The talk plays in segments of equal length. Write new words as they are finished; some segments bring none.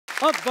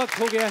अब वक्त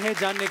हो गया है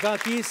जानने का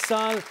कि इस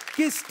साल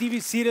किस टीवी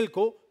सीरियल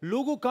को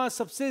लोगों का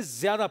सबसे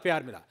ज्यादा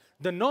प्यार मिला।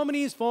 The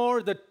nominees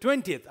for the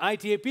 20th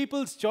ITA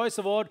People's Choice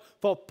Award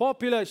for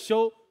Popular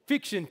Show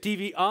Fiction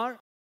TV are.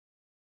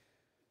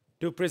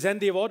 To present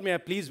the award, may I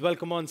please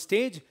welcome on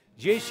stage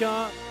Jesha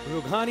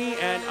Rughani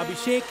and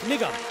Abhishek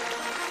Nigam.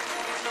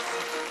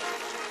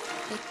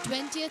 The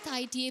 20th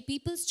ITA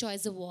People's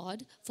Choice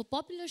Award for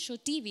Popular Show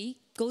TV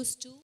goes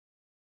to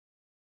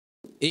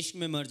इश्क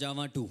में मर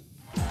जावा 2.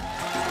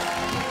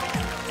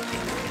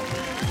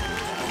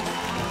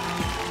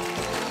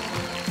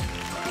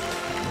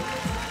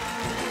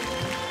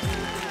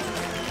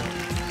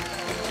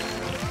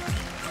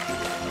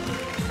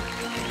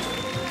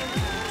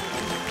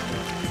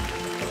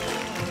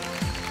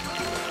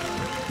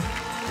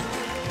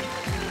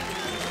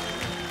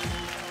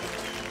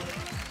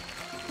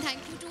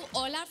 Thank you to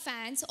all our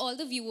fans, all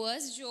the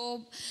viewers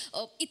जो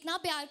इतना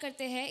प्यार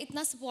करते हैं,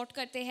 इतना support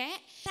करते हैं.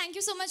 Thank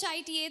you so much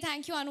ITA,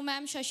 thank you Anu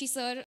ma'am, Shashi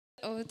sir,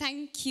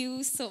 thank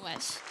you so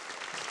much.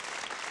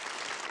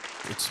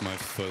 It's my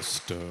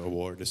first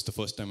award. It's the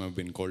first time I've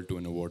been called to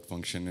an award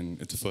function,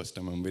 and it's the first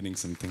time I'm winning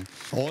something.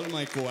 All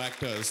my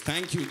co-actors,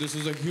 thank you. This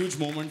is a huge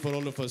moment for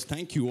all of us.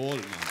 Thank you all,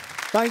 man.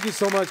 Thank you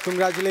so much.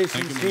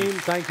 Congratulations, team.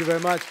 Thank you very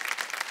much.